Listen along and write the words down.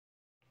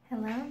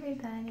Hello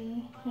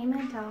everybody, hey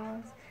my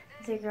dolls,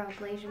 it's your girl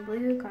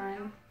BlasianBluu,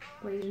 on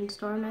Blasian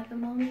Storm at the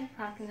moment,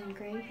 rocking in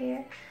gray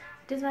hair.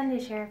 Just wanted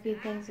to share a few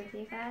things with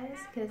you guys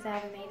because I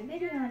haven't made a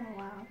video in a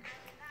while.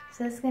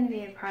 So this is going to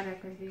be a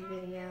product review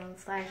video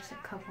slash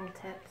a couple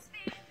tips.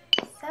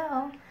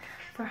 So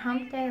for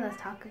hump day,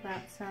 let's talk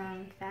about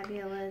some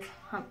fabulous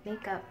hump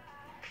makeup.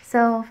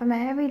 So for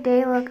my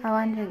everyday look, I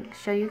wanted to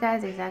show you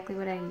guys exactly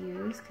what I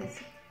use because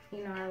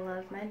you know I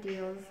love my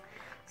deals.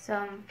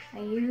 So I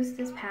use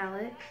this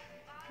palette,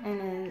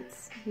 and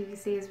it's, you can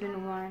see it's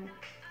been worn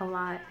a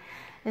lot.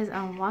 It's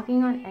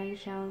Walking on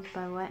Eggshells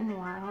by Wet n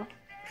Wild.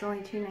 It's only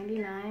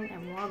 $2.99 at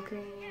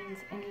Walgreens,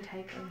 any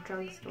type of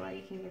drugstore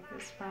you can get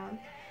this from,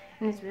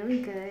 and it's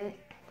really good.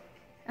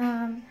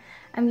 I'm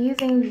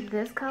using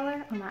this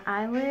color on my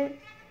eyelid,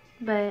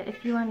 but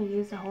if you want to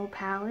use the whole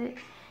palette,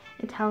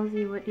 it tells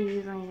you what to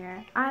use on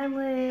your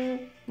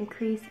eyelid, your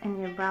crease,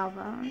 and your brow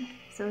bone.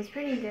 So it's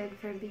pretty good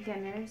for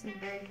beginners and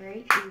very,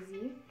 very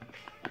easy.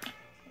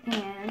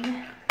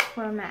 And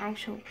for my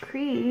actual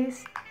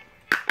crease,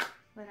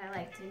 what I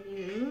like to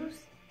use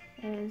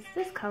is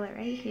this color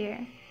right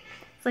here.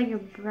 It's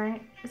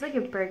like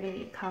a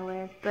burgundy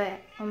color, but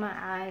on my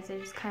eyes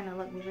it just kind of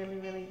look really,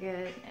 really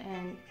good.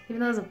 And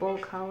even though it's a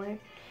bold color,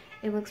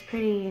 it looks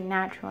pretty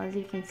natural, as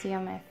you can see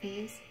on my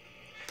face.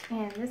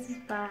 And this is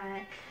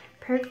by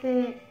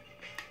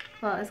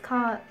it's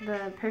called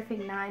the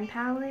Perfect 9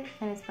 palette,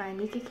 and it's by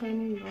Nika K,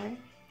 New York.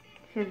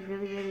 She has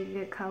really, really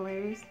good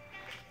colors.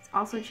 It's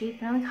also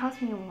cheap. It only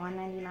cost me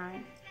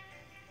 $1.99.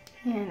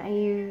 And I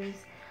use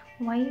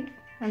white,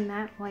 a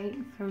matte white,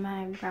 for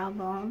my brow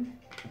bone.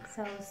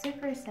 So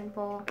super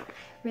simple,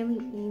 really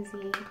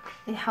easy.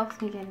 It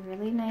helps me get a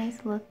really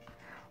nice look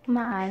on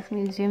my eyes. Let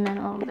me zoom in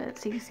a little bit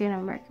so you can see what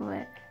I'm working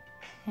with.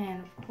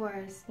 And of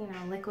course, you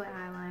know, liquid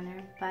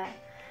eyeliner by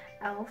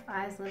Elf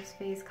Eyes, Lips,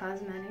 Face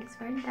Cosmetics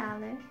for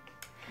 $1.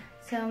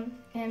 So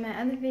in my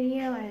other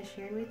video, I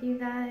shared with you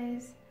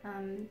guys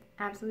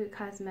Absolute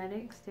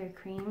Cosmetics, their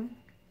cream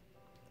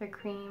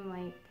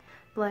like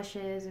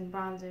blushes and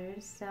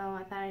bronzers. So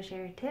I thought I'd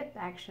share a tip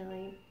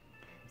actually.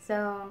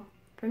 So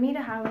for me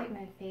to highlight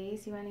my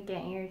face, you want to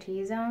get in your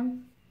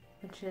T-zone,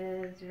 which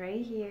is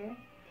right here,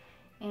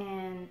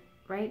 and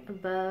right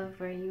above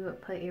where you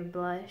would put your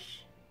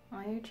blush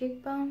on your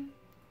cheekbone.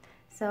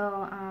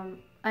 So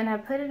and I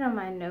put it on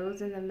my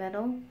nose in the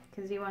middle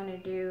because you want to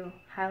do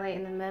highlight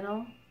in the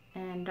middle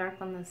and dark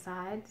on the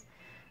sides.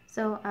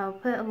 So I'll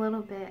put a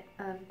little bit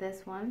of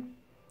this one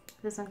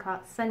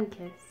called Sun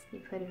Kiss. You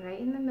put it right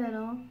in the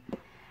middle.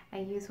 I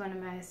use one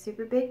of my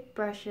super big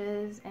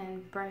brushes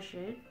and brush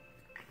it.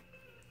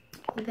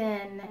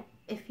 Then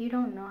if you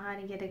don't know how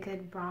to get a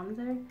good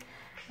bronzer,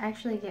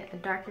 actually get a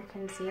darker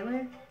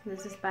concealer.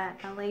 This is by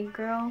LA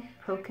Girl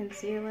Pro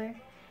Concealer,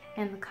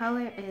 and the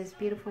color is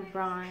Beautiful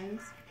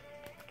Bronze.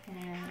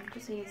 And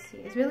just so you see,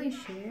 it's really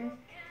sheer,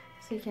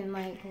 so you can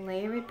like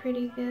layer it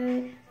pretty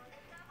good.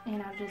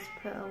 And I'll just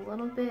put a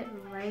little bit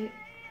right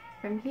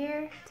from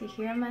here to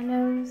here on my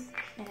nose,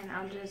 and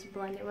I'll just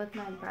blend it with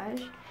my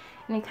brush,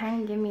 and it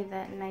kind of give me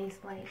that nice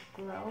light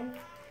glow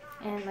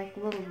and like a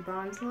little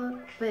bronze look,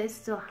 but it's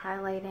still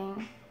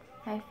highlighting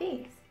my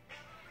face.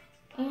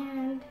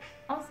 And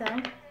also,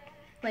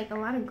 like, a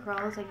lot of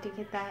girls like to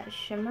get that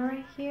shimmer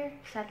right here,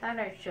 so I thought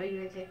I'd show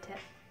you a good tip.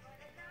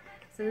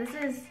 So this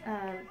is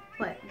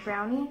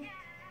Brownie?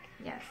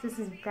 Yes, this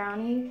is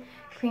Brownie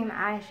Cream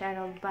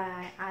Eyeshadow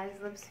by Eyes,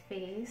 Lips,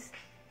 Face.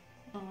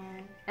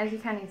 And as you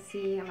kind of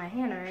see on my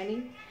hand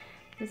already,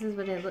 this is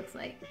what it looks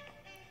like.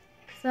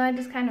 So I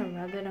just kind of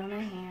rub it on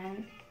my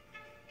hand.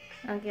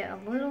 I'll get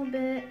a little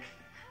bit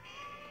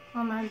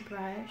on my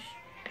brush,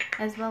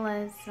 as well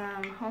as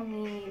some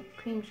homemade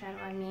cream shadow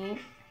I made.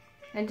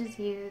 I just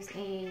used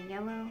a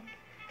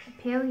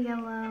pale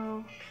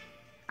yellow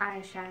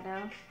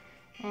eyeshadow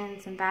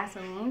and some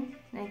Vaseline,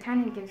 and it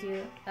kind of gives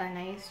you a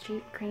nice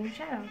cheap cream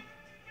shadow.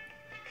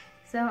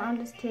 So I'll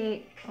just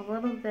take a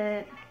little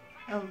bit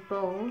of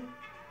both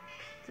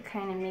to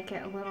kind of make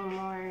it a little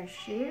more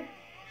sheer,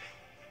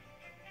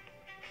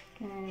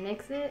 and then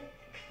mix it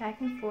back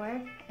and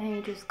forth, and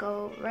you just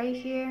go right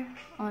here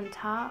on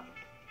top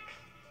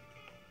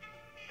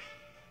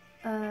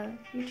of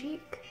your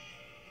cheek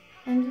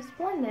and just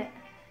blend it.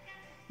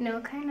 You know,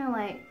 kind of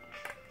like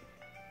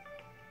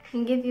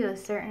can give you a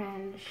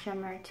certain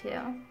shimmer too.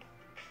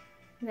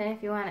 Then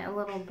if you want it a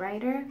little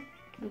brighter,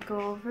 you go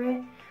over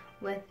it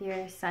with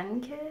your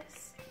Sun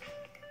Kiss.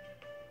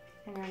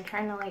 And I'm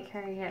trying to like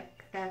hurry up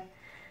because I've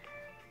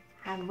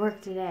had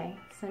work today,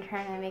 so I'm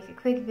trying to make a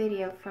quick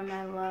video for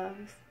my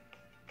loves.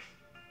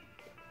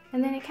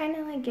 And then it kind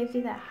of like gives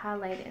you that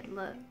highlighted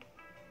look,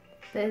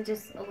 but it's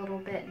just a little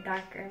bit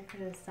darker for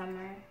the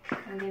summer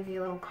and gives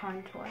you a little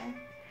contour.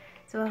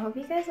 So I hope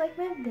you guys like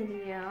my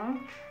video.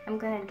 I'm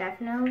going to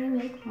definitely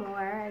make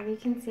more. As you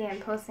can see, I'm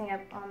posting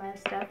up all my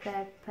stuff that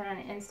I put on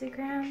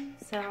Instagram.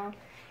 So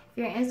if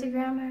you're an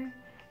Instagrammer,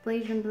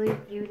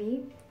 BlasianBluu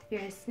Beauty. If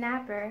you're a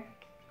snapper,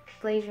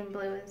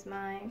 BlasianBluu is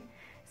mine.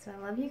 So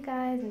I love you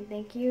guys, and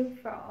thank you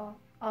for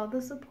all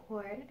the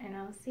support, and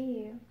I'll see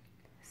you.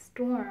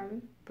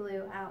 Storm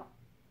Blue out.